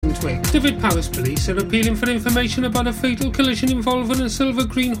Jonathan Twig. Dyfed-Powys Police are appealing for information about a fatal collision involving a silver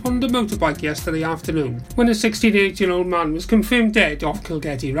green Honda motorbike yesterday afternoon, when a 68-year-old man was confirmed dead off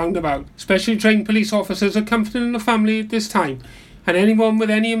Kilgetty roundabout. Specially trained police officers are comforting the family at this time, and anyone with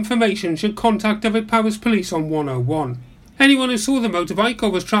any information should contact Dyfed-Powys Police on 101. Anyone who saw the motorbike or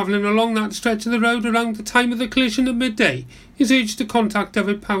was travelling along that stretch of the road around the time of the collision at midday is urged to contact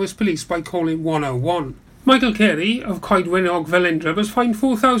Dyfed-Powys Police by calling 101. Michael Carey of Coedwinog Felindra was fined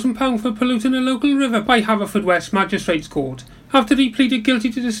 £4,000 for polluting a local river by Haverfordwest Magistrates Court after he pleaded guilty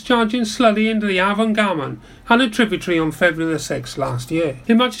to discharging slurry into the Avon Gammon and a tributary on February the 6th last year.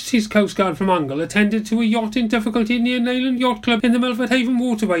 Her Majesty's Coast Guard from Angle attended to a yacht in difficulty near Neyland Yacht Club in the Milford Haven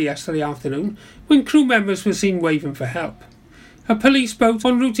waterway yesterday afternoon when crew members were seen waving for help. A police boat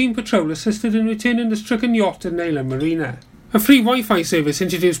on routine patrol assisted in returning the stricken yacht to Neyland Marina. A free Wi-Fi service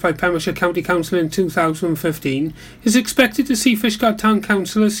introduced by Pembrokeshire County Council in 2015 is expected to see Fishguard Town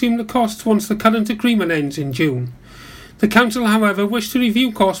Council assume the costs once the current agreement ends in June. The council, however, wished to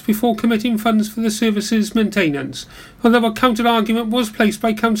review costs before committing funds for the service's maintenance, although a counter-argument was placed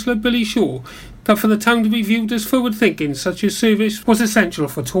by Councillor Billy Shaw that for the town to be viewed as forward-thinking, such a service was essential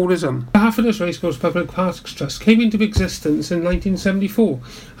for tourism. The Haverfordwest Racecourse Public Parks Trust came into existence in 1974,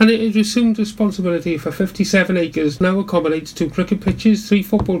 and it has assumed responsibility for 57 acres, now accommodates 2 cricket pitches, 3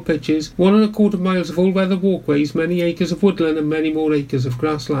 football pitches, 1¼ miles of all-weather walkways, many acres of woodland and many more acres of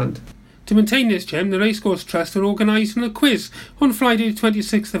grassland. To maintain this gem, the Racecourse Trust are organising a quiz on Friday the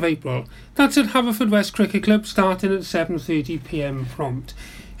 26th of April. That's at Haverfordwest Cricket Club, starting at 7:30pm prompt.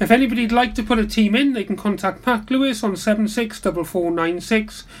 If anybody'd like to put a team in, they can contact Pat Lewis on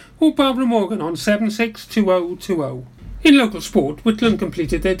 764496 or Barbara Morgan on 762020. In local sport, Whitland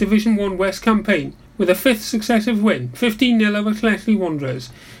completed their Division 1 West campaign with a 5th successive win, 15-0 over Clethley Wanderers.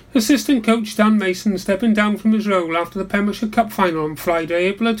 Assistant coach Dan Mason stepping down from his role after the Pembrokeshire Cup final on Friday,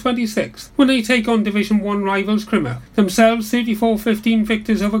 April 26th, when they take on Division 1 rivals Crimmock, themselves 34-15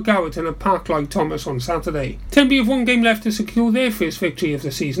 victors over Gowerton at Park Lloyd Thomas on Saturday. Tenby have 1 game left to secure their first victory of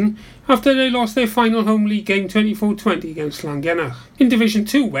the season after they lost their final home league game 24-20 against Llangennach. In Division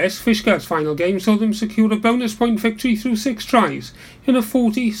 2 West, Fishguard's final game saw them secure a bonus point victory through 6 tries in a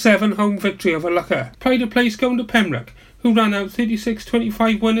 47 home victory over Lucker. Pride of place going to Pembroke, who ran out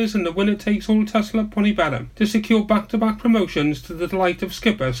 36-25 winners in the winner-takes-all tussle at Ponybarham to secure back-to-back promotions to the delight of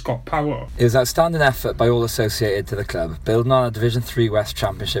skipper Scott Powell. It was outstanding effort by all associated to the club, building on a Division 3 West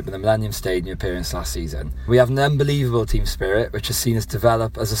Championship in the Millennium Stadium appearance last season. We have an unbelievable team spirit which has seen us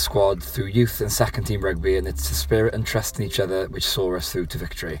develop as a squad through youth and second team rugby, and it's the spirit and trust in each other which saw us through to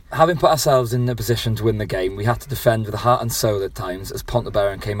victory. Having put ourselves in a position to win the game, we had to defend with heart and soul at times as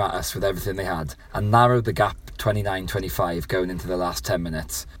Pontebaran came at us with everything they had and narrowed the gap 29-25 going into the last 10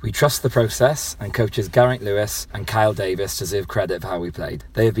 minutes. We trust the process, and coaches Garrett Lewis and Kyle Davis deserve credit for how we played.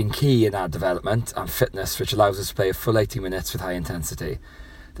 They have been key in our development and fitness, which allows us to play a full 80 minutes with high intensity.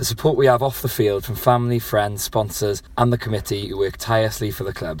 The support we have off the field from family, friends, sponsors and the committee who work tirelessly for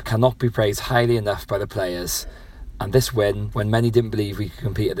the club cannot be praised highly enough by the players. And this win, when many didn't believe we could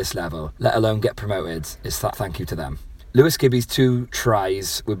compete at this level, let alone get promoted, is thank you to them. Lewis Gibby's 2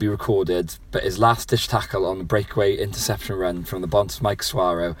 tries would be recorded, but his last-ditch tackle on the breakaway interception run from the Bonds Mike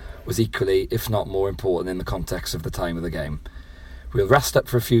Suaro was equally, if not more important in the context of the time of the game. We'll rest up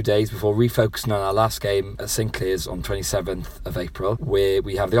for a few days before refocusing on our last game at St Clears on 27th of April, where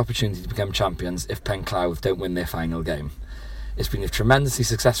we have the opportunity to become champions if Penclouth don't win their final game. It's been a tremendously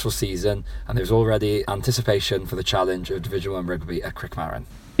successful season, and there's already anticipation for the challenge of Division 1 rugby at Crickmaran.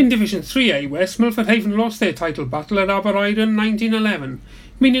 In Division 3A West, Milford Haven lost their title battle at Abereyre in 1911,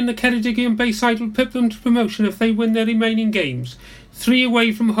 meaning the Ceredigion Bayside will pip them to promotion if they win their remaining games, 3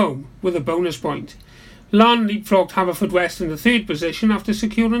 away from home, with a bonus point. Larne leapfrogged Haverfordwest in the 3rd position after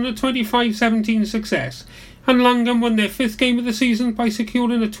securing a 25-17 success, and Langham won their 5th game of the season by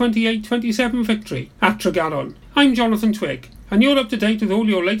securing a 28-27 victory at Tregaron. I'm Jonathan Twig, and you're up to date with all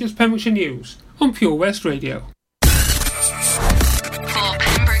your latest Pembrokeshire news on Pure West Radio.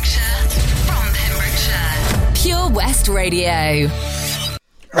 Pure West Radio.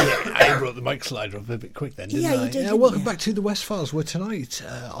 I brought the mic slider up a bit quick then, didn't I? You did, welcome back to the West Files, where tonight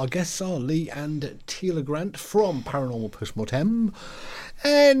our guests are Lee and Teela Grant from Paranormal Postmortem,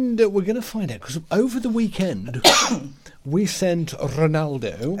 and we're going to find out, because over the weekend we sent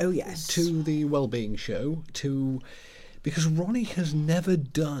Ronaldo to the Wellbeing Show because Ronnie has never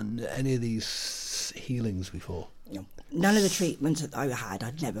done any of these healings before. No, none of the treatments that I had,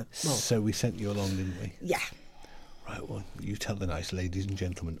 I'd never. Well, so we sent you along, didn't we? Yeah. Right, well, you tell the nice ladies and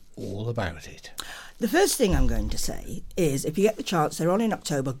gentlemen all about it. The first thing I'm going to say is, if you get the chance, they're on in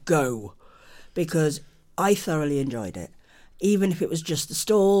October, go. Because I thoroughly enjoyed it. even if it was just the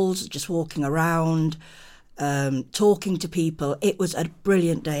stalls, just walking around, talking to people. It was a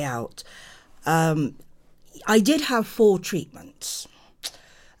brilliant day out. I did have 4 treatments.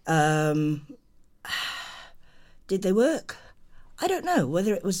 Did they work? I don't know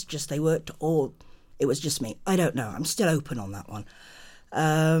whether it was just they worked or it was just me. I don't know. I'm still open on that one.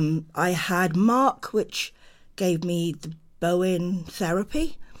 I had Mark, which gave me the Bowen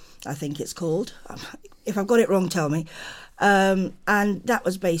therapy, I think it's called. If I've got it wrong, tell me. And that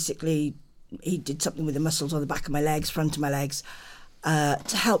was basically, he did something with the muscles on the back of my legs, front of my legs,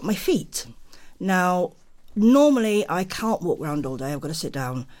 to help my feet. Now, normally I can't walk around all day. I've got to sit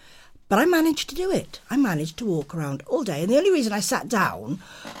down. But I managed to do it. I managed to walk around all day. And the only reason I sat down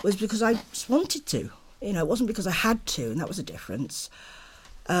was because I just wanted to. You know, it wasn't because I had to, and that was a difference.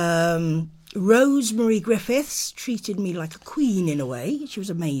 Rosemary Griffiths treated me like a queen in a way. She was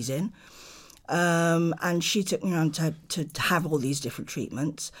amazing. And she took me around to have all these different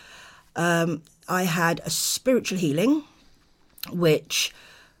treatments. I had a spiritual healing, which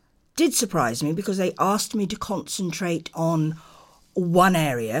did surprise me because they asked me to concentrate on one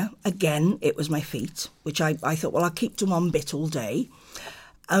area. Again, it was my feet, which I thought, well, I'll keep to one bit all day.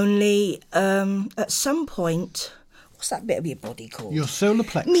 Only at some point, what's that bit of your body called? Your solar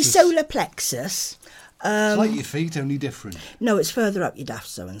plexus. Me solar plexus. It's like your feet, only different. No, it's further up your daft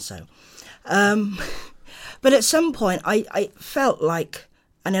so-and-so. But at some point, I felt like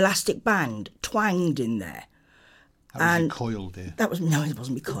an elastic band twanged in there. That was your coil, dear. No, it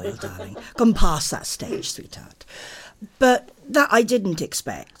wasn't my coil, darling. Gone past that stage, sweetheart. But that I didn't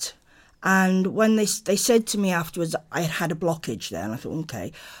expect. And when they said to me afterwards, I had a blockage there, and I thought,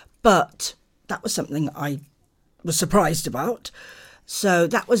 okay. But that was something I was surprised about. So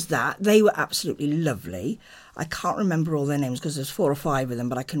that was that. They were absolutely lovely. I can't remember all their names because there's 4 or 5 of them,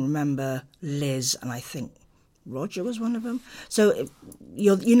 but I can remember Liz, and I think Roger was one of them. So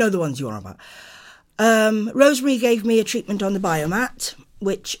you know the ones you're on about. Rosemary gave me a treatment on the biomat,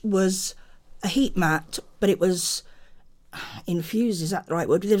 which was a heat mat, but it was infused, is that the right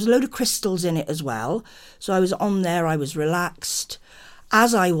word? There was a load of crystals in it as well. So I was on there, I was relaxed,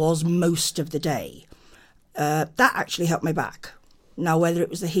 as I was most of the day. That actually helped my back. Now, whether it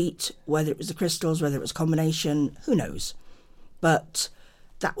was the heat, whether it was the crystals, whether it was a combination, who knows? But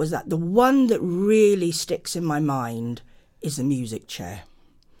that was that. The one that really sticks in my mind is the music chair.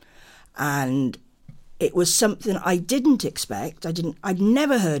 And it was something I didn't expect. I'd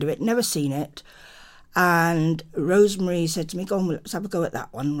never heard of it, never seen it. And Rosemary said to me, go on, let's have a go at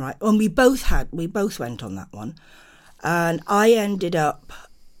that one, right? And we both went on that one. And I ended up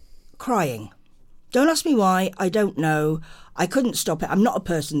crying. Don't ask me why, I don't know. I couldn't stop it. I'm not a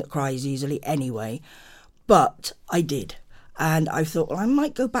person that cries easily anyway, but I did. And I thought, well, I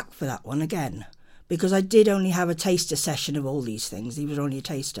might go back for that one again, because I did only have a taster session of all these things. He was only a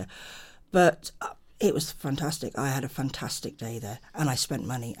taster. But it was fantastic. I had a fantastic day there, and I spent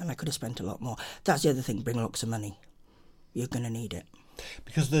money, and I could have spent a lot more. That's the other thing, bring lots of money. You're going to need it.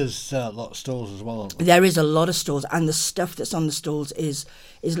 Because there's a lot of stalls as well, aren't there? There is a lot of stalls, and the stuff that's on the stalls is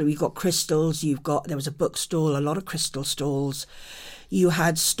we've got crystals, there was a bookstall, a lot of crystal stalls. You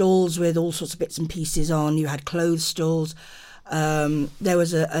had stalls with all sorts of bits and pieces on. You had clothes stalls. There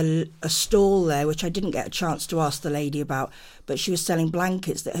was a stall there, which I didn't get a chance to ask the lady about, but she was selling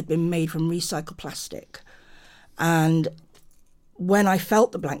blankets that had been made from recycled plastic. And when I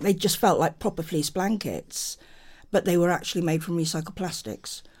felt the blanket, they just felt like proper fleece blankets, but they were actually made from recycled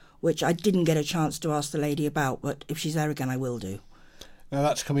plastics, which I didn't get a chance to ask the lady about, but if she's there again, I will do. Now,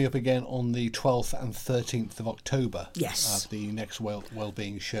 that's coming up again on the 12th and 13th of October. Yes. At the next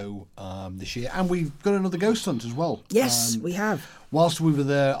Wellbeing Show this year. And we've got another ghost hunt as well. Yes, we have. Whilst we were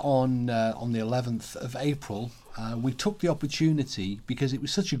there on the 11th of April, we took the opportunity, because it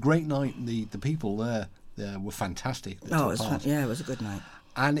was such a great night, the people there were fantastic. It was it was a good night.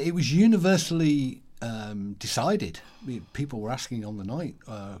 And it was universally decided. People were asking on the night,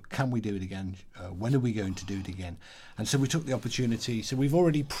 can we do it again? When are we going to do it again? And so we took the opportunity. So we've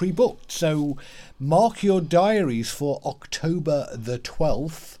already pre-booked. So mark your diaries for October the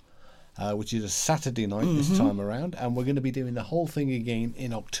 12th, which is a Saturday night this time around. And we're going to be doing the whole thing again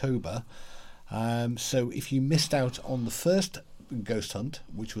in October. So if you missed out on the first ghost hunt,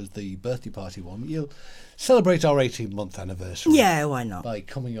 which was the birthday party one, you'll celebrate our 18-month anniversary. Yeah, why not? By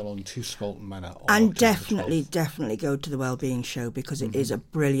coming along to Scolton Manor. And definitely go to the Wellbeing Show, because it is a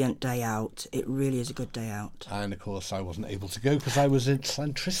brilliant day out. It really is a good day out. And of course, I wasn't able to go because I was in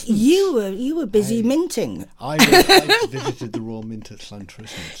Llantrisant. You were busy minting. I visited the Royal Mint at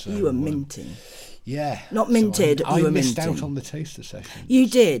Llantrisant. So, you were minting. Yeah. Not minted, so you were minting. I missed minting. out on the taster session. You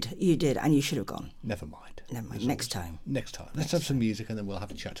did, and you should have gone. Never mind. Never mind. Next time. Next time. Let's have some music and then we'll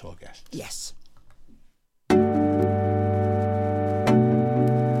have a chat to our guests. Yes.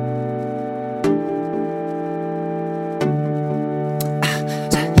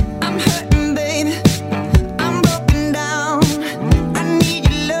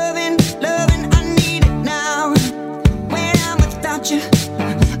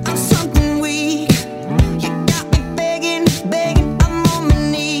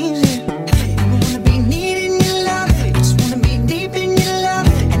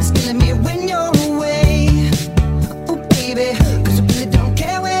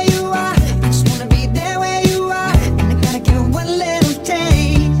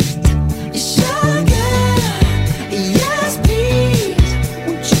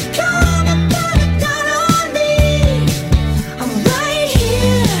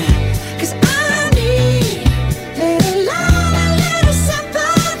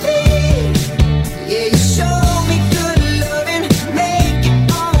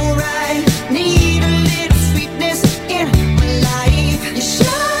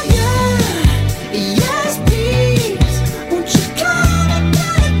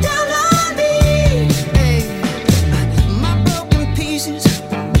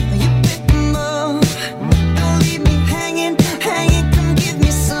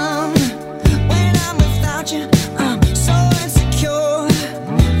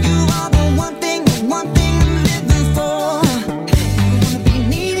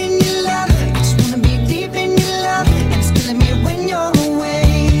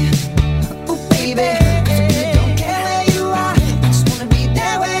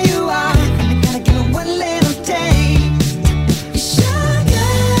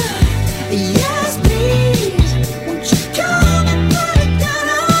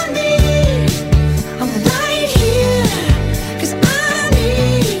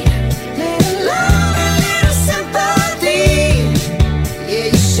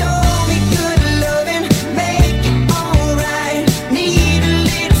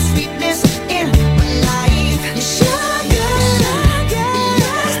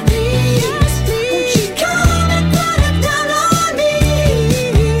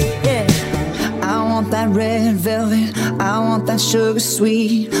 Sugar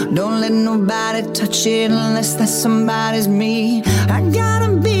sweet, don't let nobody touch it unless that somebody's me. I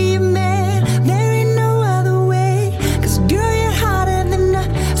gotta be a man, there ain't no other way. 'Cause girl, you're hotter than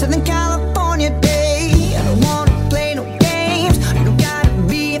a Southern California day. I don't wanna play no games, you don't gotta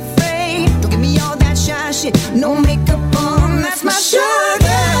be afraid. Don't give me all that shy shit, no makeup on, that's my sugar.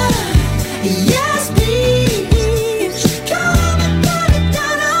 Yes, please.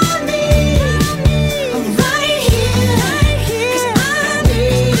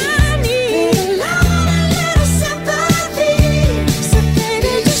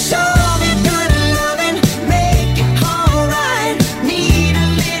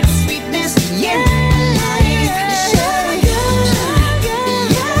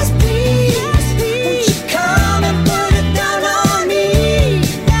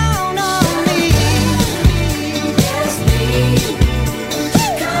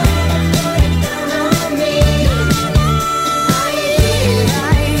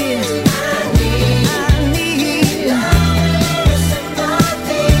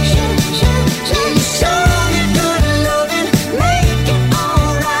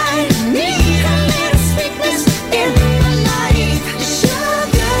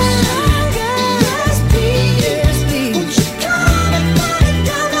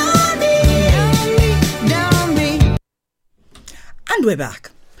 And we're back.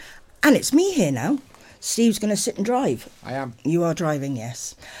 And it's me here now. Steve's going to sit and drive. I am. You are driving,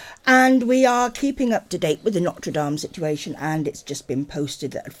 yes. And we are keeping up to date with the Notre Dame situation, and it's just been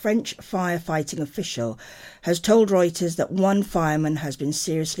posted that a French firefighting official has told Reuters that one fireman has been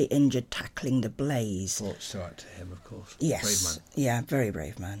seriously injured tackling the blaze. Thoughts out to him, of course. Yes. Brave man. Yeah, very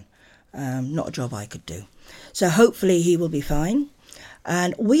brave man. Not a job I could do. So hopefully he will be fine.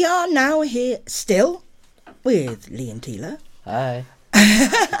 And we are now here still with Lee and Tila. Hi.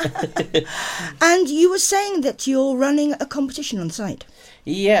 And you were saying that you're running a competition on site.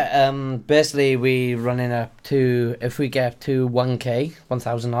 Yeah, basically we running up to, if we get to 1k,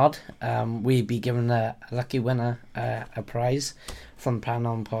 1,000 odd, we'd be giving a lucky winner a prize from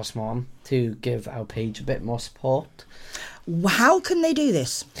Paranormal Postmortem to give our page a bit more support. How can they do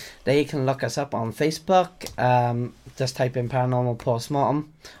this? They can look us up on Facebook, just type in Paranormal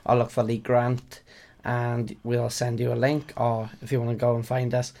Postmortem, or look for Lee Grant, and we'll send you a link, or if you want to go and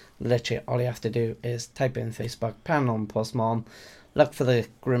find us, literally all you have to do is type in Facebook, Paranormal Postmortem, look for the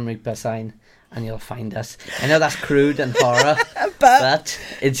Grim Reaper sign, and you'll find us. I know that's crude and horror, but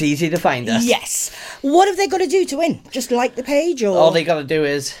it's easy to find us. Yes. What have they got to do to win? Just like the page, or all they got to do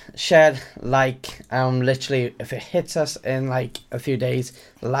is share, like, literally, if it hits us in like a few days,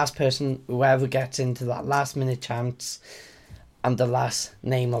 the last person, whoever gets into that last minute chance and the last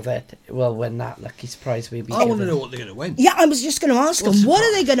name of it will win that lucky surprise we'll be I want to given. know what they're going to win. Yeah, I was just going to ask them, what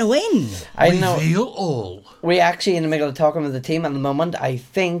are they going to win? I know. Reveal all. We're actually in the middle of talking with the team at the moment. I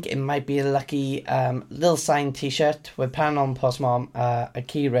think it might be a lucky little signed t-shirt with Paranormal Postmortem, a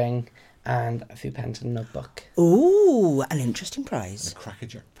key ring, and a few pens and a notebook. Ooh, an interesting prize. A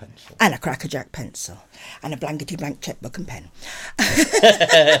crackerjack pencil. And a crackerjack pencil. And a blankety blank checkbook and pen.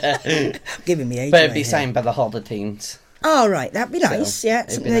 Giving me age. But it'd be away here. signed by the Holder teams. Oh, right, that'd be nice. So, Yeah,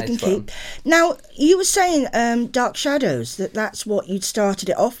 it'd something be they can nice for keep. Now, you were saying Dark Shadows, that's what you'd started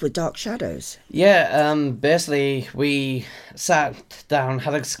it off with, Dark Shadows. Yeah, basically we sat down,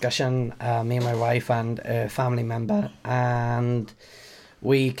 had a discussion, me and my wife and a family member, and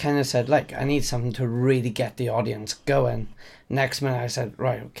we kind of said, like, I need something to really get the audience going. Next minute I said,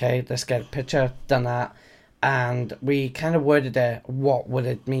 right, okay, let's get a picture, done that. And we kind of worded it, what would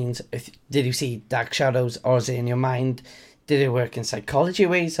it mean? Did you see Dark Shadows, or is it in your mind? Did it work in psychology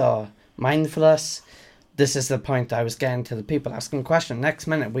ways or mindfulness? This is the point I was getting to the people asking the question. Next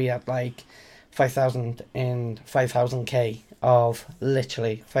minute we had like 5,000 in 5,000k of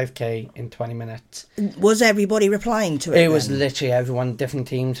literally 5k in 20 minutes. Was everybody replying to it? It was then? literally everyone, different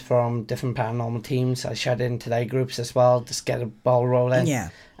teams from different paranormal teams. I shared it into their groups as well, just get a ball rolling. Yeah.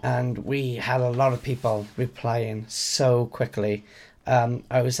 And we had a lot of people replying so quickly.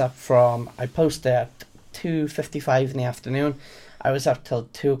 I was up I posted at 2:55 in the afternoon. I was up till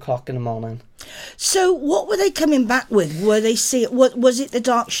 2 o'clock in the morning. So what were they coming back with? Were they was it the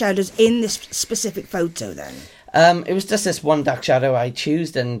Dark Shadows in this specific photo then? It was just this one dark shadow I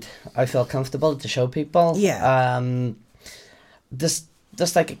chose, and I felt comfortable to show people. Yeah. Just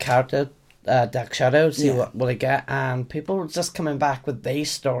like a character, dark shadow, see Yeah. what I get, and people were just coming back with their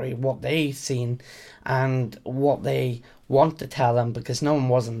story, what they seen, and what they want to tell them, because no one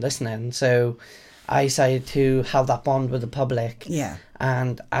wasn't listening. So I decided to have that bond with the public. Yeah.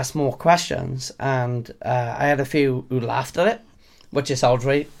 And ask more questions, and I had a few who laughed at it, which is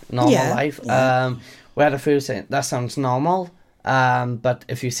outright normal Yeah, life. yeah. We had a few saying that sounds normal, but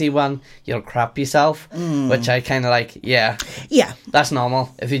if you see one, you'll crap yourself, which I kind of like. Yeah, that's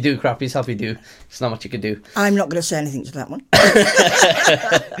normal. If you do crap yourself, you do. It's not much you can do. I'm not going to say anything to that one.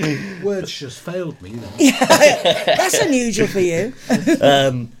 Words just failed me then. That's unusual for you.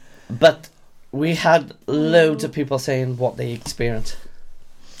 But we had loads of people saying what they experienced.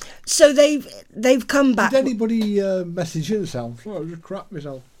 So they've come back. Did anybody message themselves? Oh, I just crap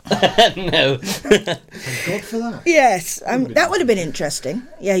myself. No. Thank God for that. Yes, that would have been interesting.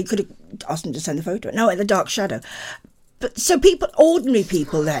 Yeah, you could have asked them to send the photo. No, the Dark Shadow. But so people, ordinary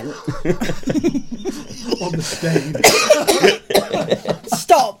people, then. On the stage.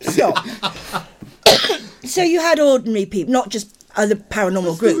 Stop. So you had ordinary people, not just other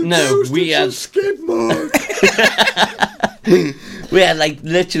paranormal groups. No, we had skid mark. we had like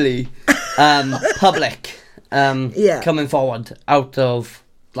literally public coming forward out of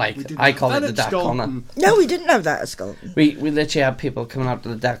like I call it the dark corner. No, we didn't have that at Skelton. We literally had people coming out to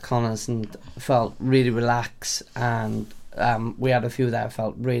the dark corners and felt really relaxed, and we had a few that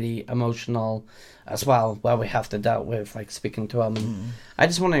felt really emotional as well, where we have to deal with like speaking to them. And I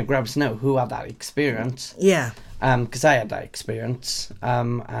just wanted to grab to know who had that experience. Yeah. Because I had that experience,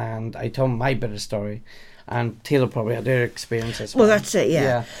 and I told my bit of story, and Taylor probably had her experience as well. Well, that's it,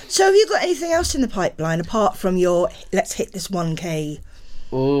 yeah. So have you got anything else in the pipeline apart from your let's hit this 1K?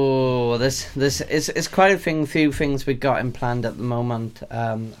 Oh, this is quite a few things we got in planned at the moment.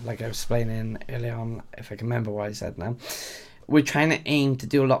 Like I was explaining earlier on, if I can remember what I said now. We're trying to aim to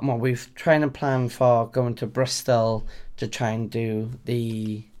do a lot more. We're trying to plan for going to Bristol to try and do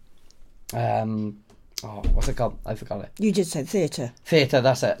the what's it called? I forgot it. You did say theatre. Theatre,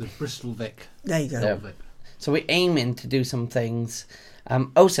 that's it. The Bristol Vic. There you go. Yeah. So we're aiming to do some things.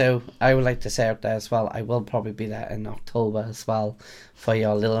 Also, I would like to say out there as well, I will probably be there in October as well for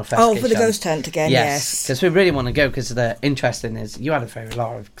your little investigation. Oh, for the ghost hunt again, yes. Because we really want to go, because the interesting is you had a very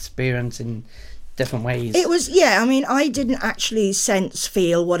lot of experience in different ways. It was, I mean, I didn't actually sense,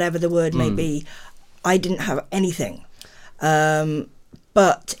 feel, whatever the word may be. I didn't have anything.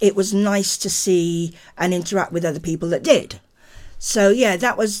 But it was nice to see and interact with other people that did. So yeah,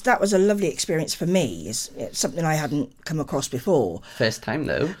 that was a lovely experience for me. It's something I hadn't come across before. First time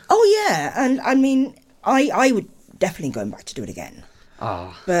though. Oh yeah, and I mean, I would definitely go back to do it again.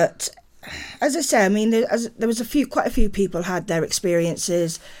 But as I say, I mean, there was quite a few people had their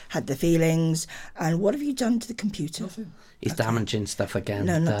experiences, had their feelings, and what have you done to the computer? Nothing. He's damaging stuff again.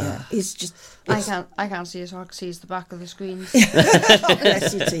 No, not yet. He's just. I can't see his. I can see the back of the screens.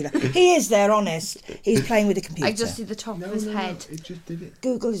 Bless you, Tila. He is there, honest. He's playing with the computer. I just see the top of his head. It just did it.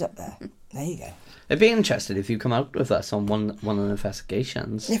 Google is up there. There you go. I'd be interested if you come out with us on one of the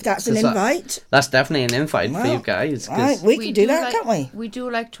investigations. If that's an invite. That's definitely an invite for you guys. Right, we can do that, can't we? We do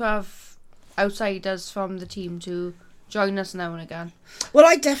like to have outsiders from the team to join us now and again. Well,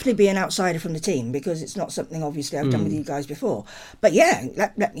 I'd definitely be an outsider from the team because it's not something obviously I've done with you guys before. But yeah,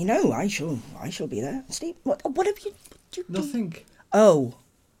 let me know. I shall be there. Steve, what have you? Nothing. Oh,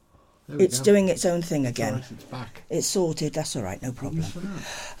 it's go. doing its own thing again. Right, it's back. It's sorted. That's all right. No problem.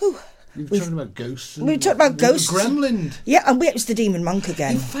 We were talking about ghosts. We were talking about ghosts. Gremlin. Yeah, and it was the demon monk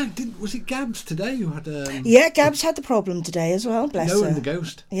again. In fact, was it Gabs today who had Yeah, Gabs had the problem today as well, bless her. and the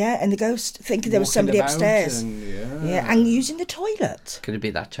ghost. Yeah, and the ghost, thinking there was Walking somebody about upstairs. and, and using the toilet. Could it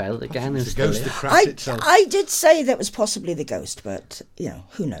be that child again? It's the ghost that crapped I itself. did say that was possibly the ghost, but,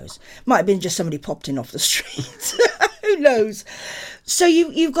 who knows? Might have been just somebody popped in off the street. Who knows? So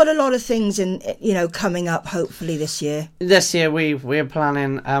you've got a lot of things coming up hopefully this year. This year we're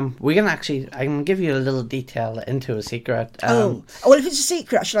planning. I can give you a little detail into a secret. Well, if it's a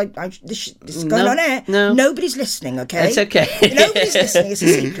secret, this is going on air. No, nobody's listening. Okay, it's okay. Nobody's listening. It's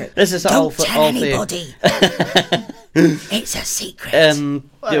a secret. This is Don't all for tell all for you. anybody. It's a secret.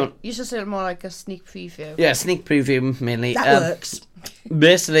 You should say it more like a sneak preview. Yeah, sneak preview mainly. That works.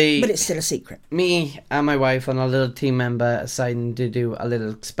 Basically, but it's still a secret. Me and my wife and a little team member decided to do a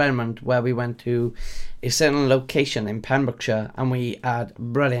little experiment where we went to a certain location in Pembrokeshire and we had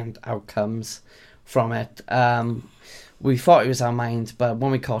brilliant outcomes from it. We thought it was our minds, but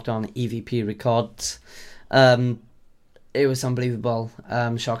when we caught on EVP records, it was unbelievable,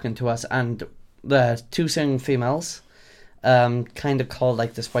 shocking to us. And the two singing females kind of called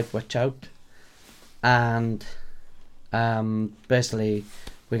like this white witch out, and basically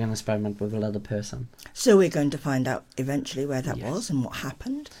we're going to experiment with another person. So we're going to find out eventually where that was and what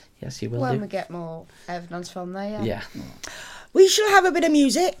happened. Yes, you will. When we get more evidence from there, yeah. We shall have a bit of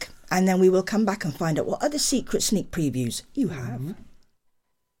music and then we will come back and find out what other secret sneak previews you have.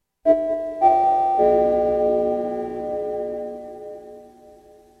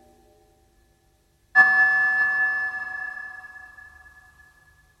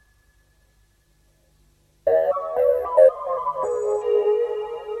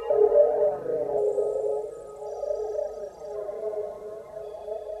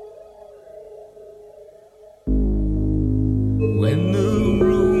 When the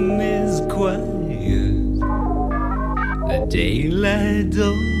room is quiet, the daylight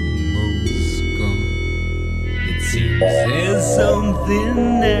almost gone, it seems there's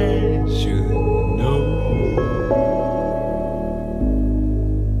something I should know.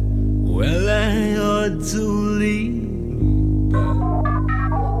 Well, I ought to leave,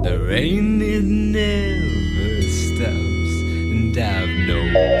 but the rain, it never stops, and I've no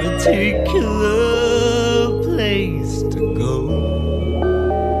particular place to go.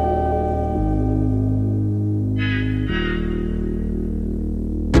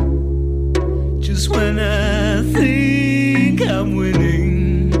 Just when I think I'm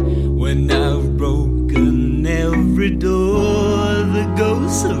winning, when I've broken every door, the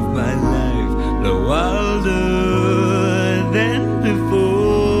ghosts of my life blow wilder than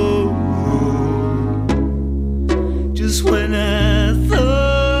before. Just when I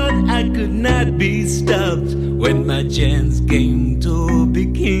thought I could not be stopped, when my chance came to be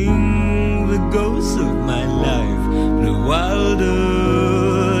king, the ghosts of my life blew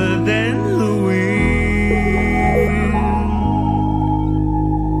wilder than the wind.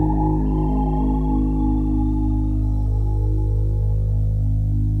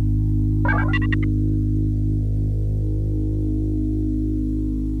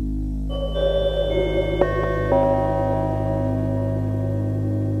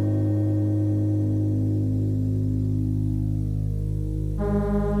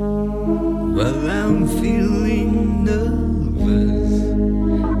 Well, I'm feeling nervous.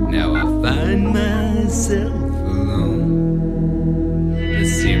 Now I find myself alone. The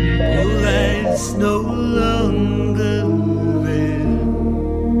simple life's no longer there.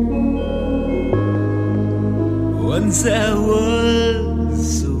 Once I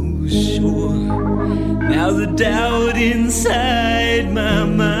was so sure. Now the doubt inside my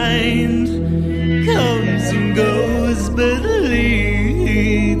mind comes and goes, but leaves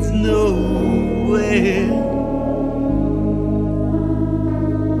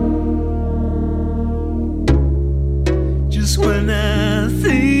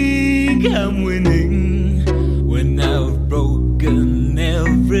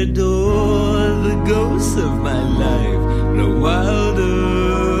ghost of my life grow wilder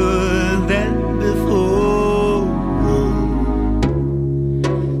than before.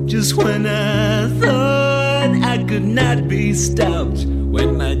 Just when I thought I could not be stopped,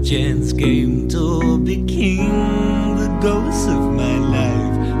 when my chance came to be king, the ghost of my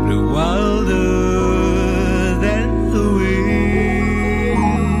life grew wilder than the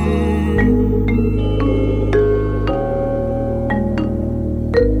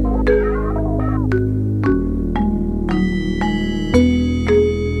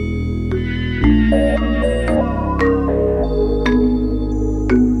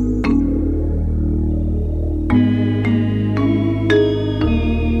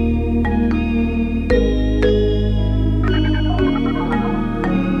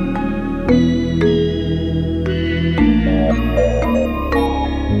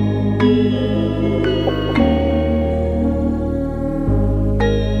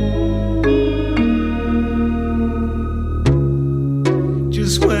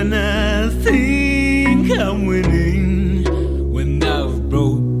just when I think I'm winning, when I've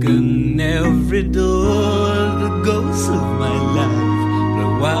broken every door, the ghosts of my life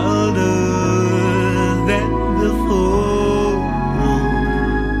grow wilder than before.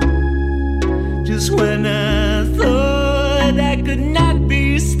 Just when I thought I could not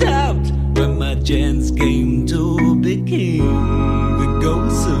be stopped, when my chance came to be king, the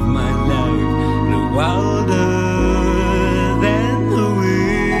ghosts of my life grew wilder than the wind.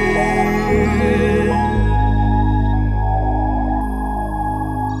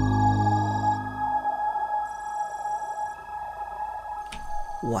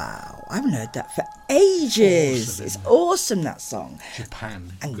 Wow, I haven't heard that for ages. Awesome, It's isn't it? awesome, that song.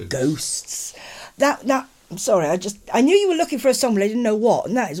 Japan. And Good. ghosts. That I'm sorry, I knew you were looking for a song, but I didn't know what,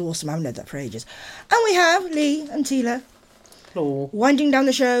 and that is awesome. I haven't heard that for ages. And we have Lee and Tila Hello. winding down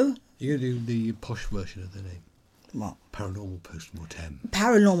the show. You're going to do the posh version of the name. What? Paranormal Postmortem.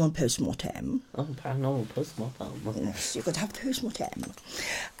 Paranormal Postmortem. Oh, paranormal postmortem. Yes, you've got to have postmortem.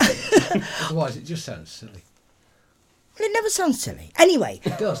 Otherwise, it just sounds silly. Well, it never sounds silly. Anyway,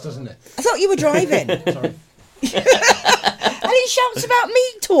 It does, doesn't it? I thought you were driving. Sorry. And he shouts about me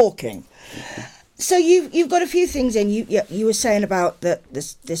talking. So you've got a few things in. You were saying about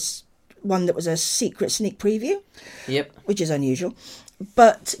this one that was a secret sneak preview, Yep. which is unusual.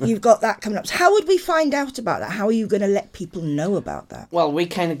 But you've got that coming up. So how would we find out about that? How are you going to let people know about that? Well, we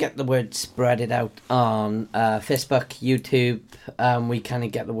kind of get the word spread it out on Facebook, YouTube. We kind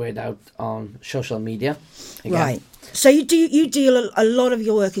of get the word out on social media. Again. Right. So you deal a lot of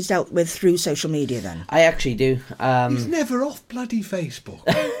your work is dealt with through social media then? I actually do. He's never off bloody Facebook.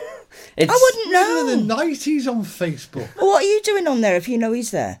 It's I wouldn't Middle of know. the night, he's on Facebook. Well, what are you doing on there if you know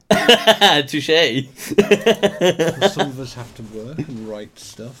he's there? touche. Some of us have to work and write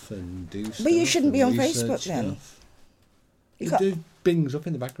stuff and do stuff. But you shouldn't and be on research Facebook then. stuff. You It got- do bings up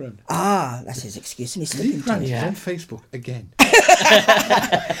in the background. Ah, that's his excuse, and he's Lee slipping Grant to is Yeah. on Facebook again.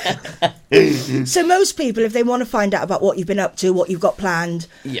 it. So most people, if they want to find out about what you've been up to, what you've got planned,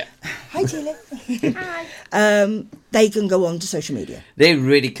 Yeah. hi Tina, they can go on to social media. They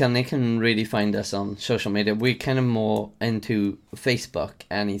really can. They can really find us on social media. We're kind of more into Facebook,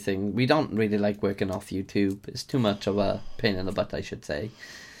 anything. We don't really like working off YouTube. It's too much of a pain in the butt, I should say.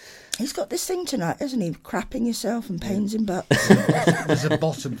 He's got this thing tonight, hasn't he? Crapping yourself and pains in butts. There's a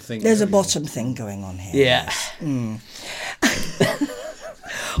bottom thing. There's a going on. bottom thing going on here. Yeah.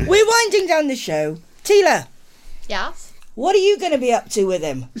 We're winding down the show. Tila, Yes. what are you going to be up to with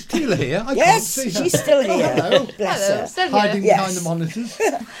him? Is Tila here? I Yes, can't see her. she's still here. Oh, hello. Bless Hello, her. still here. Hiding Yes. behind the monitors.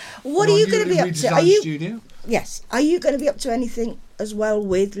 What are you going to be up to? Are you? Studio? Yes. Are you going to be up to anything as well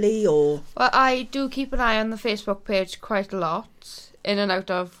with Lee or? Well, I do keep an eye on the Facebook page quite a lot, in and out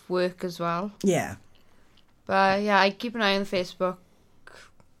of work as well. Yeah. But yeah, I keep an eye on the Facebook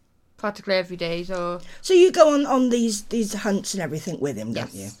practically every day. So So you go on these hunts and everything with him,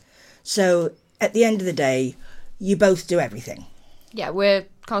 don't Yes. you? So at the end of the day, you both do everything. yeah, we're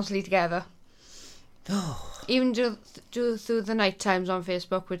constantly together. Oh. Even through the night times on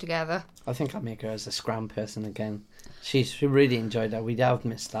Facebook, we're together. I think I'll make her as a scram person again. She really enjoyed that. We have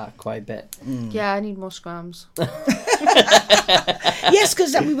missed that quite a bit. Yeah, I need more scrams. Yes,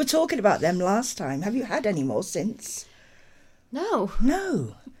 because we were talking about them last time. Have you had any more since? No.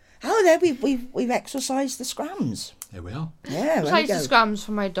 No. Oh, there we've exercised the scrams. There we are. Yeah, there we Besides go. the scrams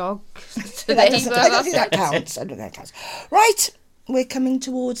for my dog That today. doesn't- but I don't that's think that it. counts. I don't think that counts. Right, we're coming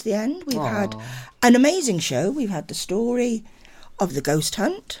towards the end. We've had an amazing show. We've had the story of the ghost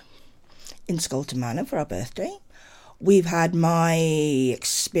hunt in Scolton Manor for our birthday. We've had my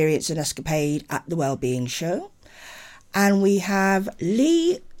experience and escapade at the Wellbeing Show. And we have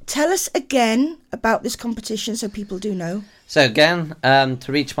Lee tell us again about this competition so people do know. So again, to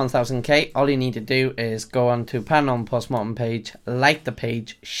reach 1000k, all you need to do is go on to Paranormal Postmortem page, like the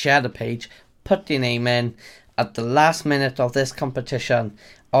page, share the page, put your name in. At the last minute of this competition,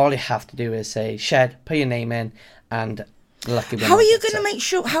 all you have to do is say, Shed, put your name in, and the lucky winner. How are you going to make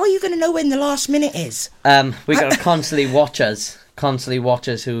sure? How are you going to know when the last minute is? We got constantly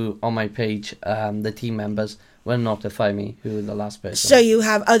watchers who on my page, the team members will notify me who the last person. So you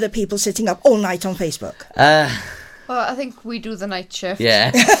have other people sitting up all night on Facebook. Well, I think we do the night shift.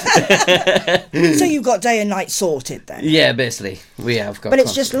 Yeah. So you've got day and night sorted then. Yeah, basically we have got. But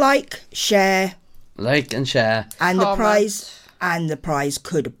it's just like, share, and share, and comment. the prize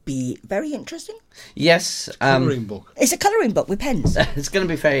could be very interesting. Yes, Colouring book. It's a colouring book with pens. It's going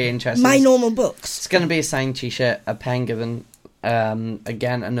to be very interesting. My normal books. It's going to be a signed t-shirt, a pen given,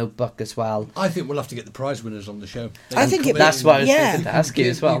 again a notebook as well. I think we'll have to get the prize winners on the show. I think that's what I was thinking to ask you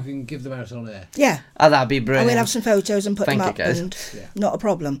as well. You can give them out on air. Yeah. Oh, that'd be I brilliant. will have some photos and put Thank them you, up, guys. and not a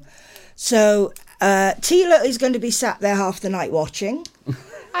problem. So Tila is going to be sat there half the night watching.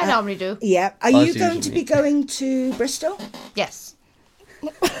 I normally do. Yeah. Are As you going usual, to me. be going to Bristol? Yes.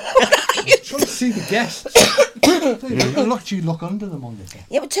 Trying to see the guests. Look under them on this.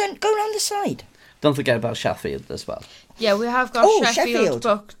 Yeah, but go around the side. Don't forget about Sheffield as well. Yeah, we have got Sheffield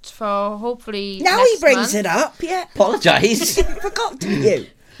booked for hopefully Now next he brings month. it up, yeah. Apologise. Forgot, didn't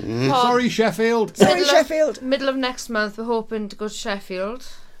you? Sorry, Sheffield. Sorry, Sheffield. Middle of next month, we're hoping to go to Sheffield.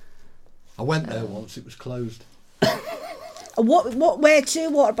 I went there once. It was closed. Where to?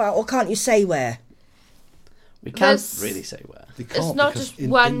 What about? Or can't you say where? We can't There's- really say where. They can't It's not because just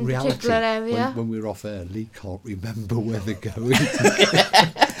one reality, particular area. When we're off air, Lee can't remember where they're going.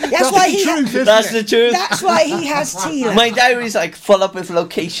 That's why he. That's the truth. That's why he has Tila. My diary's like full up with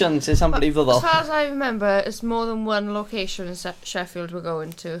locations. It's unbelievable. As far as I remember, it's more than one location in Sheffield we're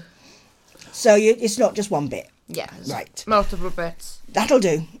going to. So it's not just one bit. Yeah, it's Right. multiple bits. That'll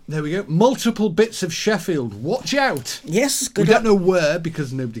do. There we go. Multiple bits of Sheffield. Watch out. Yes, good We luck. don't know where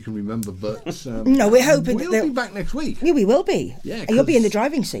because nobody can remember, but No, we're hoping that we'll they'll be back next week. Yeah, we will be. Yeah, And you'll be in the 'cause-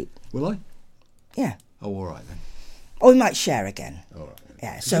 driving seat. Will I? Yeah. Oh, all right then. Or we might share again. All right.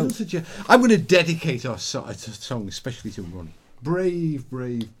 Yeah. So I'm going to dedicate our song especially to Ronnie. Brave,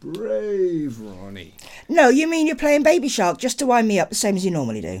 brave, brave Ronnie. no, you mean you're playing Baby Shark just to wind me up, the same as you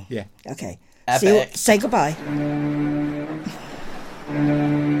normally do. Yeah. Okay. Epic. Say goodbye.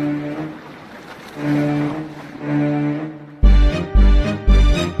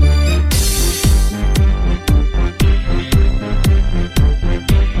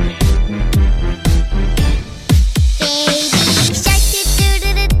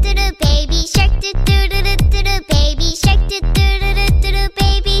 Baby shark, do-do-do-do-do, baby shark, do-do-do-do-do,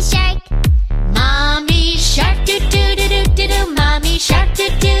 baby shark. Mommy shark, do-do-do-do-do, mommy shark,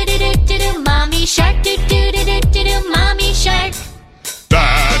 do-do-do-do-do, mommy shark, do-do-do-do-do, mommy shark.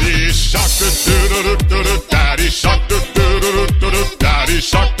 Daddy shark, do-do-do-do-do, daddy shark, do-do-do-do-do, daddy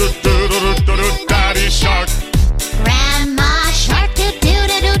shark, do-do-do-do-do, daddy shark. Grandma shark,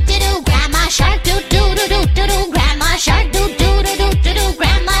 do-do-do-do-do, grandma shark, do-do-do-do-do, grandma shark, do-do-do-do-do,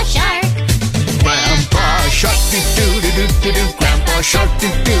 grandma shark. Grandpa shark, do-do-do-do-do, grandpa shark,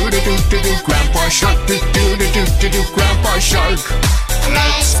 do-do-do-do-do, grandpa shark, do-do-do-do-do, grandpa shark.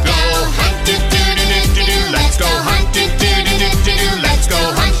 Let's go hunt, do-do-do-do-do, let's go hunt, do-do-do-do-do, let's go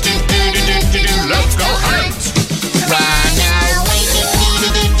hunt, do-do-do-do-do, let's go hunt. Run away,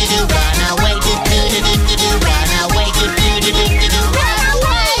 do-do-do-do-do, run away, do-do-do-do-do, run away, do-do-do-do-do, run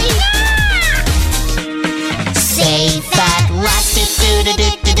away. Safe at last,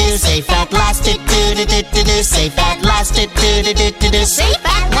 do-do-do-do-do, safe at last, do-do-do-do-do, safe at last, do-do-do-do-do, safe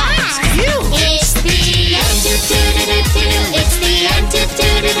at last. It's the end, do-do-do-do-do, it's the end,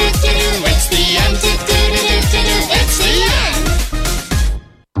 do-do-do-do-do, it's the end, do-do-do-do-do, it's the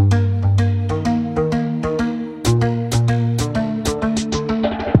end.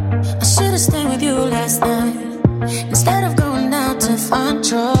 I should've stayed with you last night instead of going out to find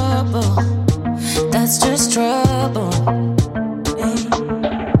trouble. That's just trouble. Hey.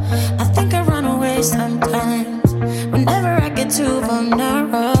 I think I run away sometimes whenever I get too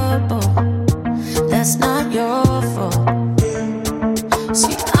vulnerable. That's not your fault.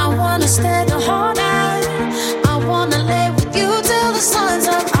 See, I wanna stay the whole night. I wanna lay with you till the sun's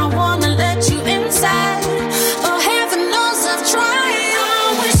up. I wanna let you inside. Oh, heaven knows I've tried. I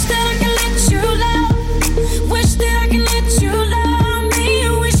wish that I could let you love. Wish that I could let you love me.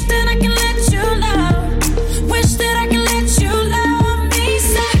 Wish that I could let you love. Wish that I could let you love me.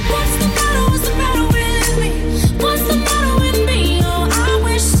 Say, what's the matter? What's the matter with me? What's the matter with me? Oh, I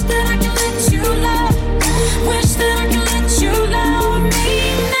wish that I could let you love. Wish that I could let you love me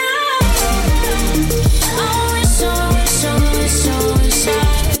now.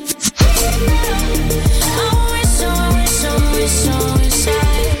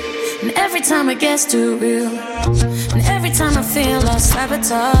 every time it gets too real, and every time I feel like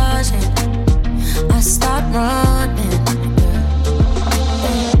sabotaging, I start running.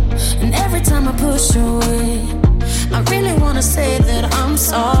 And every time I push away, I really wanna say that I'm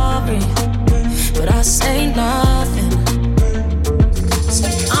sorry, but I say nothing.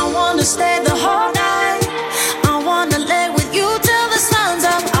 I wanna stay the whole night, I wanna lay with you till the sun's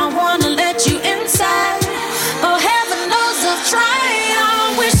up, I wanna let you inside. Oh, heaven knows I've tried.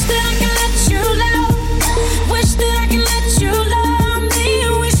 I wish that I could let you love, wish that I could let you love me,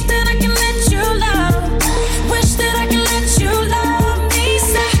 wish that I could let you love, wish that I could let you love me.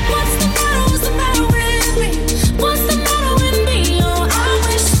 Say, what's the matter with me? What's the matter with me? Oh, I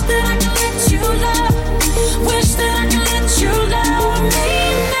wish that I could let you love, wish that I could let you love me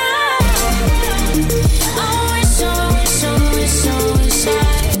now. I wish, I wish, I wish, I wish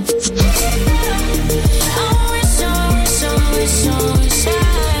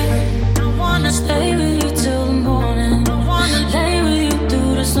I wanna stay with you till the morning, I wanna lay with you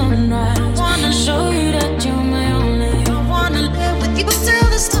through the sunrise, I wanna show you that you're my only, I wanna live with you till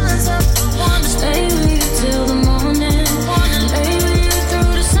the sun's up, I wanna stay with you till the morning, I wanna lay with you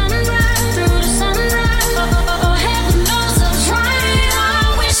through the sunrise, through the sunrise. Oh, heaven knows I'm trying. I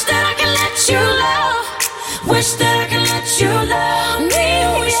wish that I could let you love, wish that I could let you love me,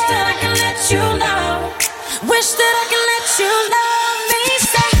 wish that I could let you love, wish that I could let you love me.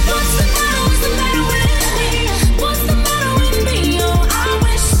 Say, what's the matter with me? What's the matter with me? Oh, I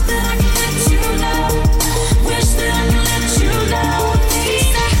wish that I could let you love, wish that I could let you love me.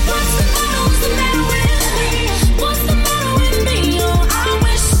 Say, what's the matter with me? What's the matter with me? Oh, I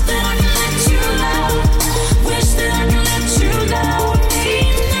wish that I could let you love, wish that I could let you love me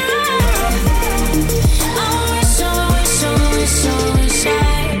now. I wish, I wish, I wish, I wish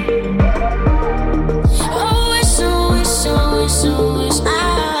I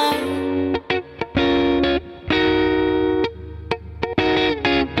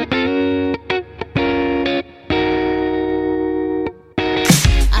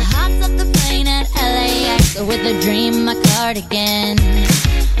with a dream, my cardigan.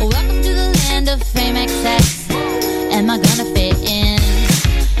 Welcome to the land of fame excess. Am I gonna fit in?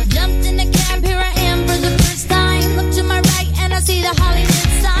 Jumped in the cab, here I am for the first time. Look to my right and I see the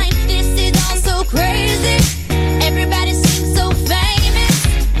Hollywood sign. This is all so crazy. Everybody seems so famous.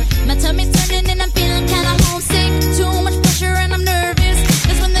 My tummy's turning and I'm feeling kinda homesick. Too much pressure and I'm nervous.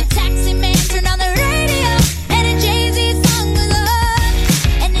 That's when the taxi man turned on the radio and a Jay-Z song was on.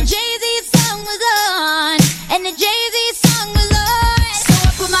 And the Jay-Z song was on. And the Jay-Z song was on. So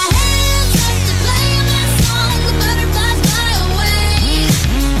I put my hands up to play my song. The butterflies fly away.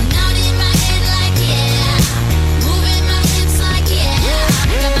 Out in my head like yeah, moving my hips like yeah.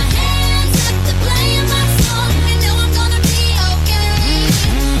 Got my hands up to play my song. You know I'm gonna be okay.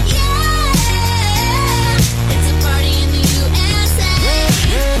 Yeah, it's a party in the USA.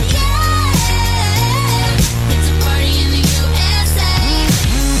 Yeah, it's a party in the USA.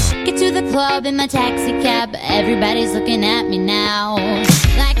 Get to the club in my taxi cab. Everybody's looking at me now.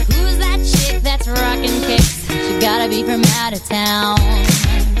 Like, who's that chick that's rocking kicks? She gotta be from out of town.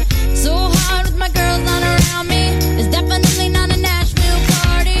 So hard with my girls on around me. It's definitely not a Nashville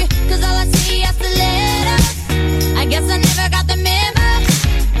party, cause all I see is stilettos. I guess I never got the memo.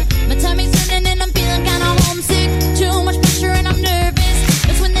 My tummy's turning and I'm feeling kinda homesick. Too much pressure and I'm nervous.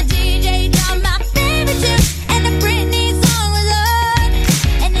 That's when the DJ dropped my favorite tune. And the Britney song was on.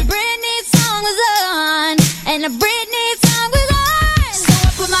 And the Britney song was on. And the Britney song was on. So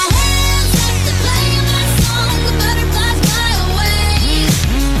I put my hands up to play my song. The butterflies fly away.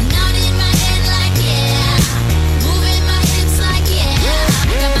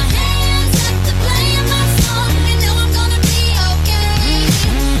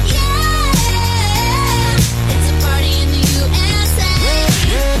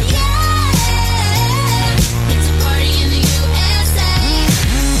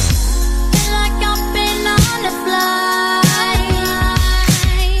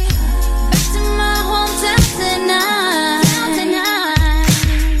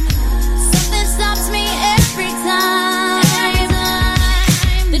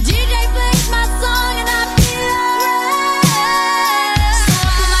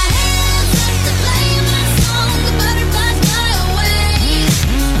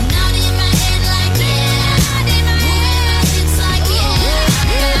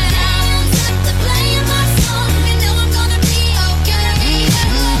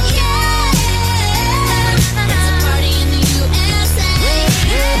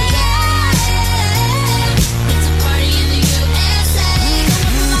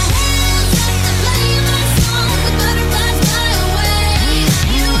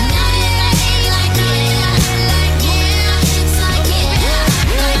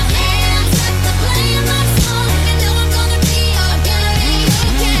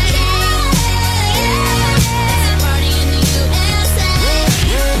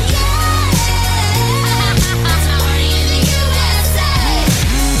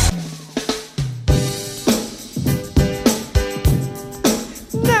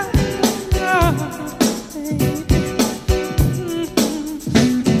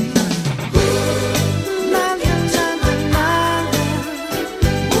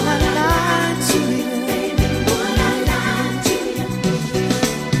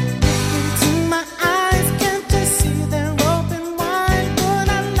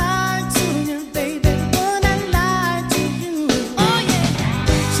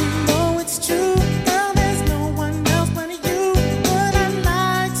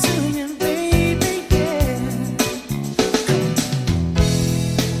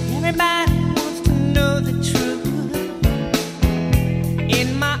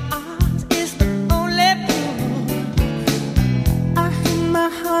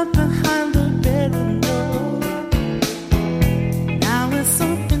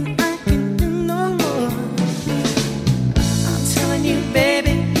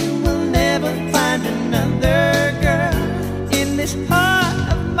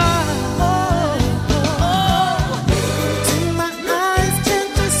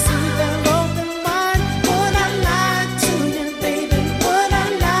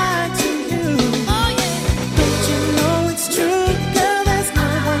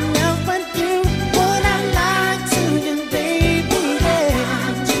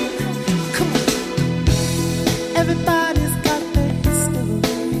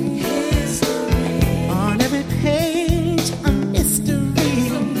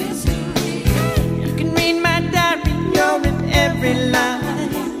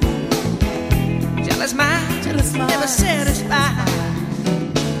 till it's never satisfied.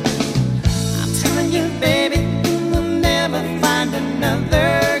 I'm telling you, baby, you will never find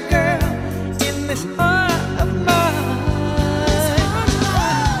another girl in this heart of mine.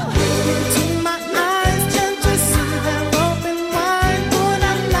 Into my eyes, can't you see they're open wide? Would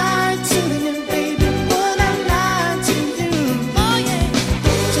I lie to you, baby? Would I lie to you? Oh yeah,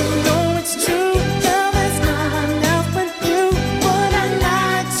 you know it's true, girl. There's no one else but you. Would I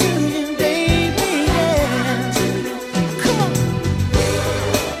lie to you, baby? Yeah, come on.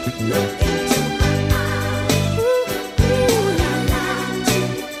 Look into my eyes. Would I lie to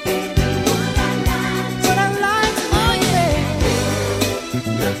you, baby? Would I lie to you? Would I lie to you, baby?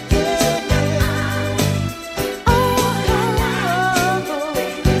 Look into my eyes. Oh, would I lie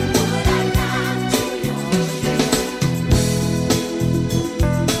to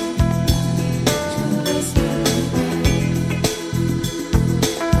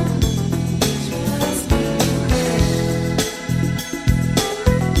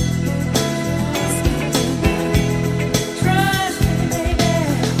Trust me, baby.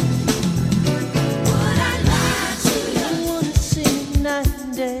 Would I lie to you? I wanna see you night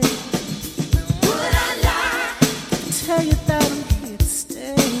and day. Would I lie? Tell you that I'm here to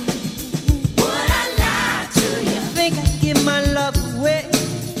stay. Would I lie to you? Think I'd give my love away?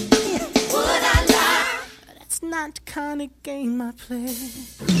 Would I lie? That's not the kind of game I play.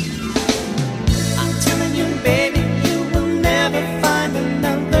 I'm telling you, baby, you will never find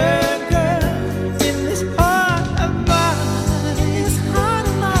another girl in this heart of mine. This heart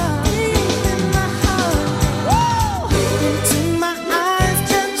of mine, in my heart. Woo! Into my eyes,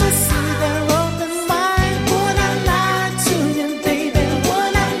 can't you see they're open wide? Would I lie to you, baby?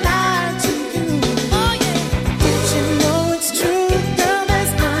 Would I lie to you? Oh yeah, don't you know it's true, girl?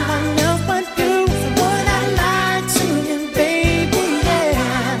 There's no one else but you. Would I lie to you, baby?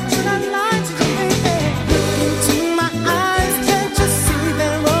 Yeah, should I lie to you, baby? Look into my eyes, can't you see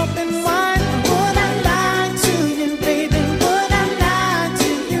they're open wide? Would I lie to you, baby? Would I lie to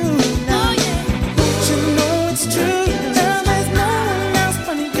you? Oh yeah, don't you know it's true, girl? There's no one else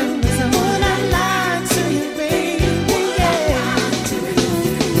but you. So would I lie to you, baby? Yeah,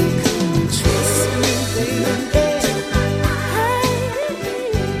 trust me, baby.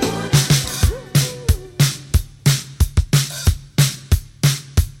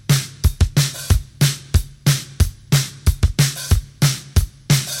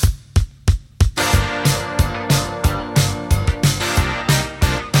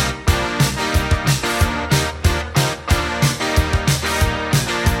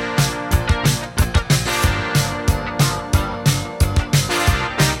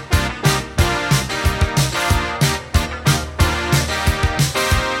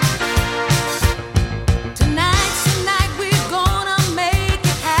 Tonight's the night we're gonna make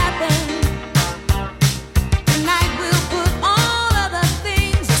it happen. Tonight we'll put all other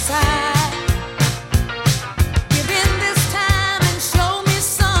things aside. Give in this time and show me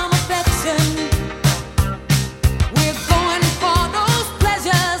some affection. We're going for those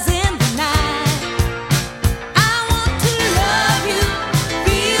pleasures in the night. I want to love you,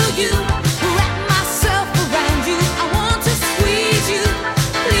 feel you, wrap myself around you. I want to squeeze you,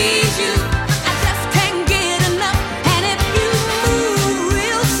 please you. I just can't get enough. And if you move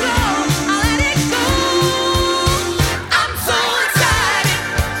real slow, I'll let it go. I'm so excited,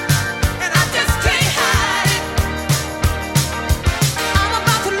 and I just can't hide it. I'm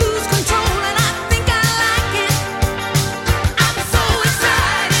about to lose control, and I think I like it. I'm so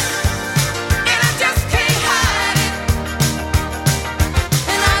excited, and I just can't hide it.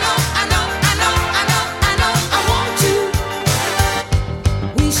 And I know I want you.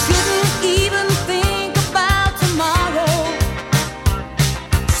 We shouldn't even think about tomorrow.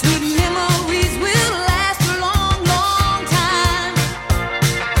 Sweet memories will last a long, long time.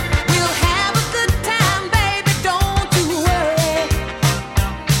 We'll have a good time, baby, don't you worry.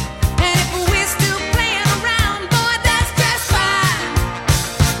 And if we're still playing around, boy, that's just fine.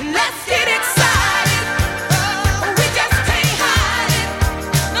 Let's get excited. We just can't hide it.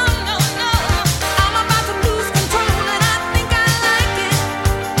 No. I'm about to lose control, and I think I like it.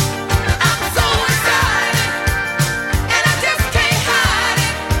 I'm so excited, and I just can't hide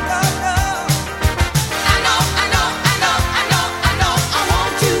it.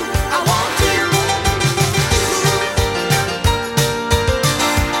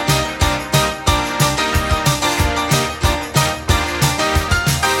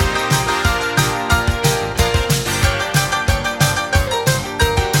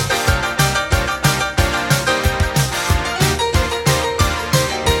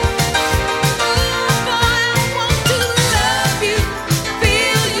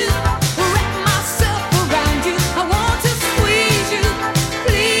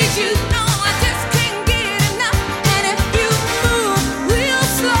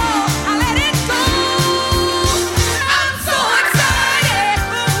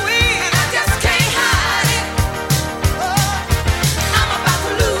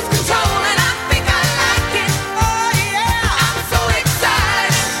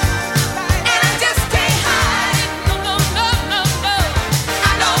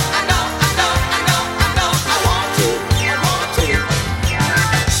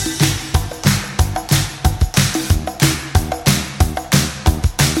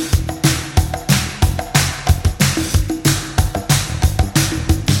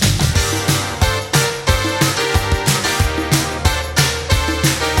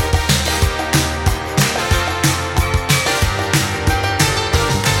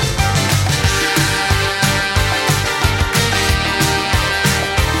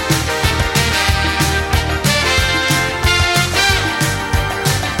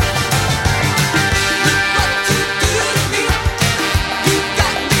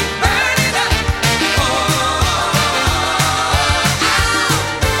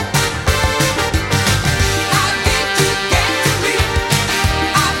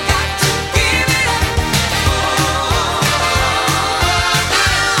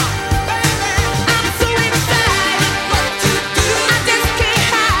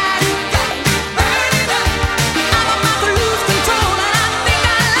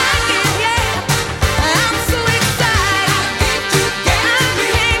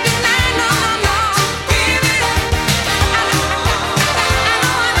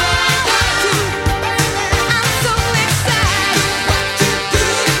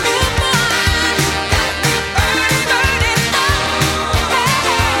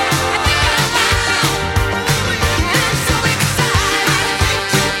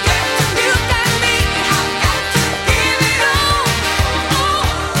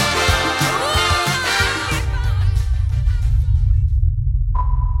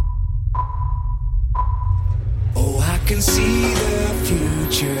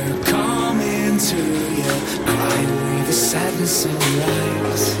 future coming to you, cry away the sadness in your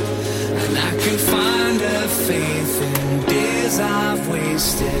eyes. And I can find a faith in days I've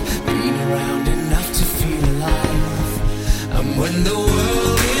wasted, been around enough to feel alive. And when the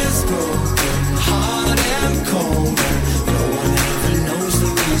world is broken, hard and cold, no one ever knows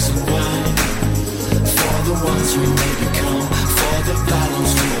the reason why. For the ones we may become, for the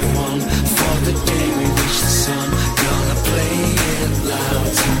battles we have won, for the day we reach the sun, gonna play it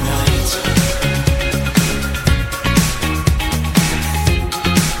loud tonight.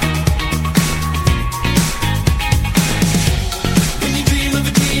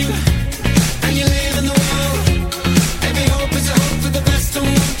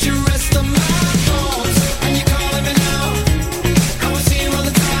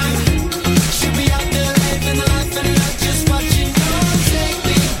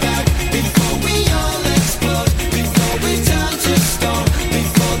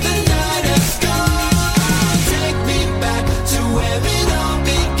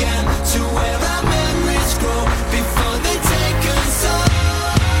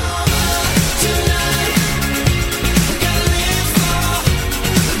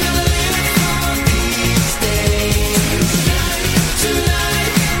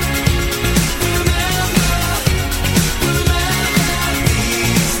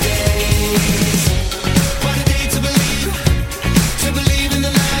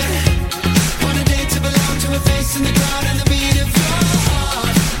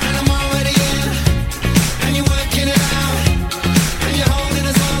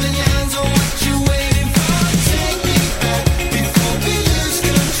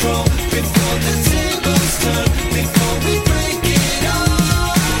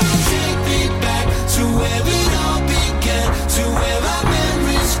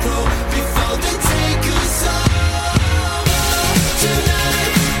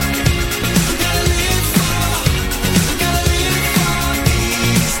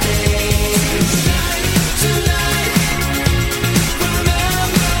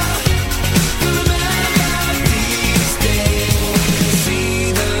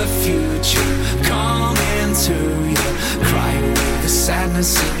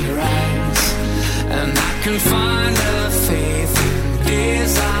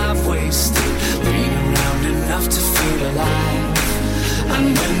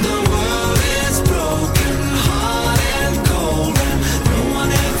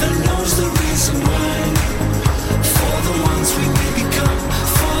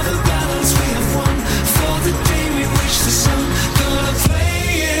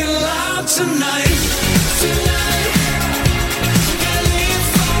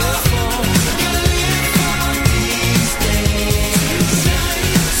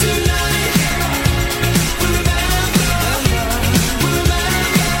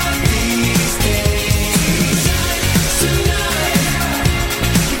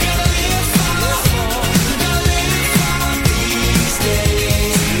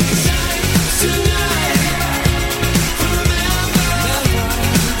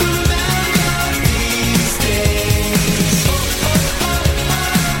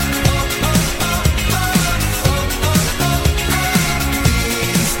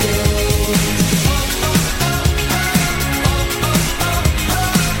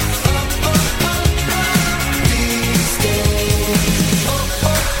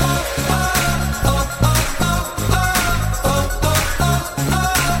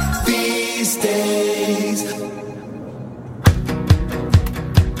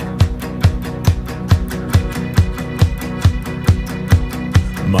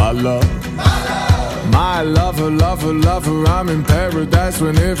 Lover, I'm in paradise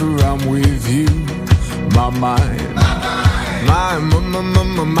whenever I'm with you. My mind, my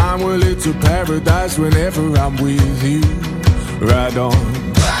mind, well, it's a paradise whenever I'm with you. Ride on,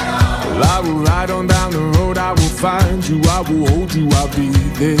 well, I will ride on down the road, I will find you, I will hold you, I'll be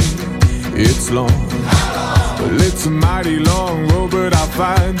there. It's long, well, it's a mighty long road, but I'll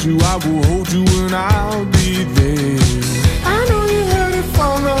find you, I will hold you, and I'll be there. I know you heard it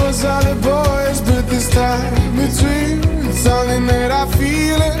from those other boys, but this time it's real, it's something that I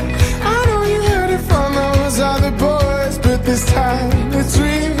feel it. I know you heard it from those other boys, but this time it's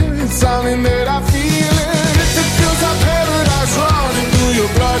real, it's something that I feel it. If it feels like paradise running through your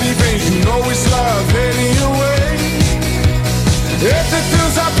bloody veins, you know it's love heading your way. If it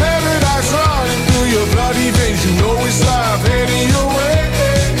feels like paradise running through your bloody veins, you know it's love heading your way.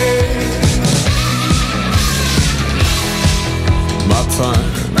 My time,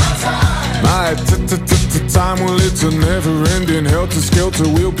 my time, well, it's a never-ending helter-skelter.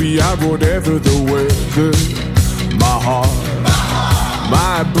 We'll be out whatever the weather. My heart,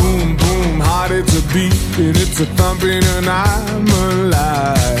 My boom boom heart, it's a beat and it's a thumping and I'm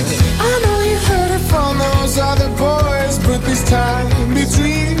alive. I know you heard it from those other boys, but this time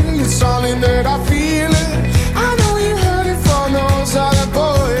between it's something that I feel it. I know you heard it from those other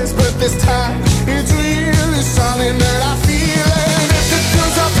boys, but this time it's real. It's something that I feel it. If it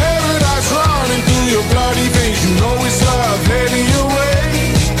feels like paradise running through your bloody veins, you know it's love heading your way.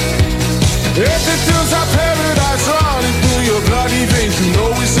 If it feels like paradise running through your bloody veins, you know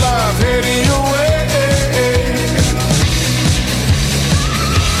it's love heading your way.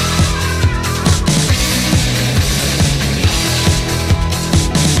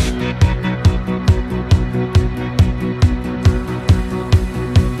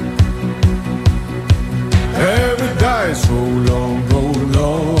 Paradise, roll on, roll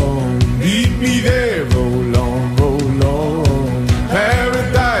on. Meet me there, roll on, roll on.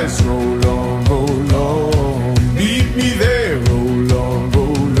 Paradise, roll on, roll on. Meet me there, roll on,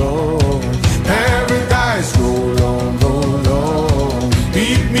 roll on. Paradise, roll on, roll on.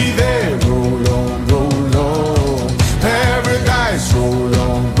 Meet me there, roll on, roll on. Paradise, roll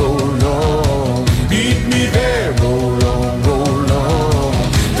on, roll on. Meet me there, roll on, roll on.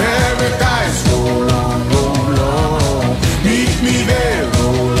 Paradise, roll on, roll on. Meet me there,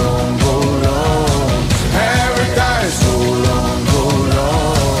 roll on, roll on. Paradise, roll on, roll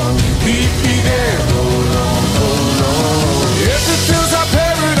on. Meet me there, roll on, roll on. If it feels like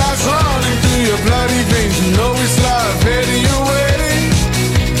paradise running through your bloody veins, you know it's love heading your way.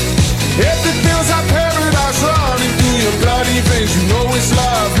 If it feels like paradise running through your bloody veins, you know it's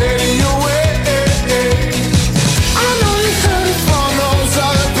love heading your way. I know you heard it from those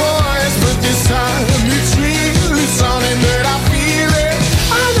other boys, but this time it's real. It's something that I feel it.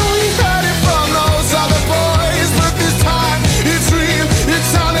 I know you heard it from those other boys, but this time it's real. It's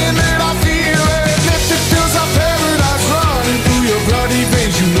something that I feel it. If it feels like paradise running through your bloody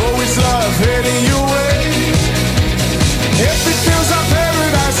veins, you know it's love heading your way. If it feels like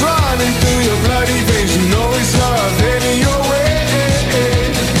paradise running through your bloody veins, you know it's love heading your way.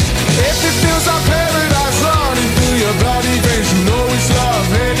 If it feels like paradise running through your bloody veins, you know it's love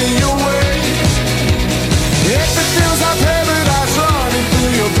heading your way. If it feels like paradise running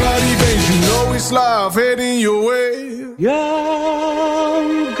through your bloody veins, you know it's love heading your way. Young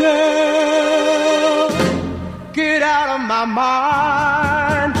girl, get out of my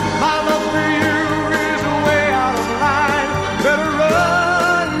mind. My love for you is way out of line. Better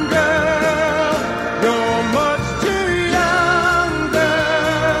run, girl. You're much too young,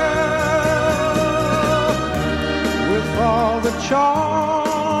 girl. With all the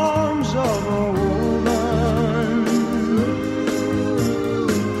charms of a woman,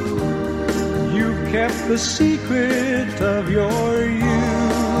 you kept the secret of your youth.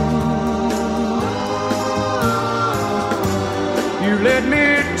 You led me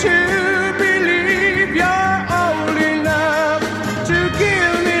to believe you're old enough to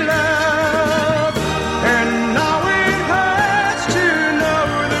give me love, and now it hurts to know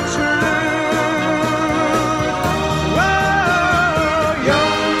the truth. Oh,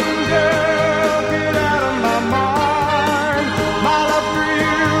 young girl, get out of my mind. My love for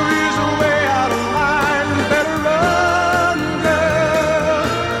you is way out of line. Better run, girl.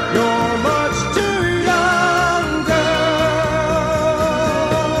 You're much too young, girl.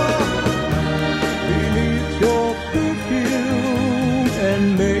 Beneath your perfume and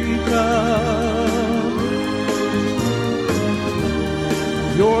makeup,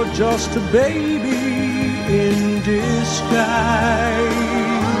 you're just a baby in disguise.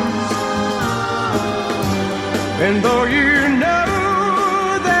 And though you know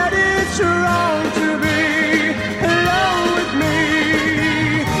that it's wrong to be alone with me,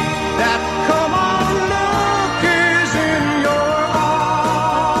 that come on look is in your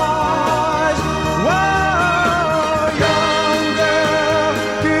eyes. Whoa, young girl,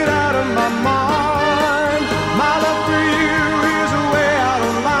 get out of my mind. My love for you is way out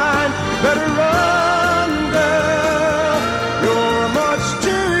of line. Better run, girl. You're much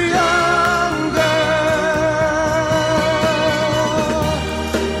too young, girl.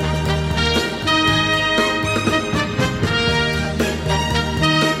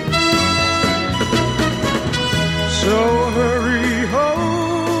 So hurry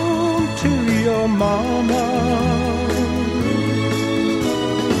home to your mama.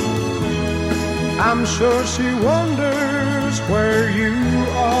 I'm sure she wonders where you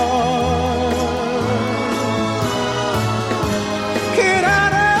are. Get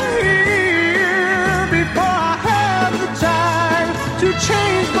out of here before I have the time to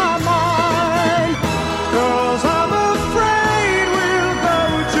change my mind, 'cause I'm afraid we'll go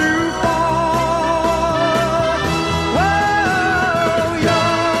too far. Whoa,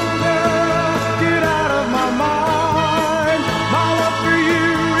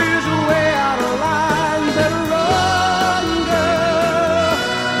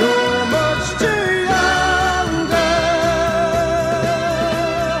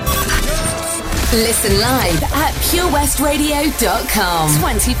 Listen live at purewestradio.com.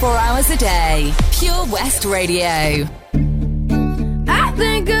 24 hours a day. Pure West Radio. I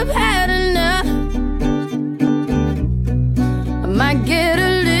think I've had enough. I might get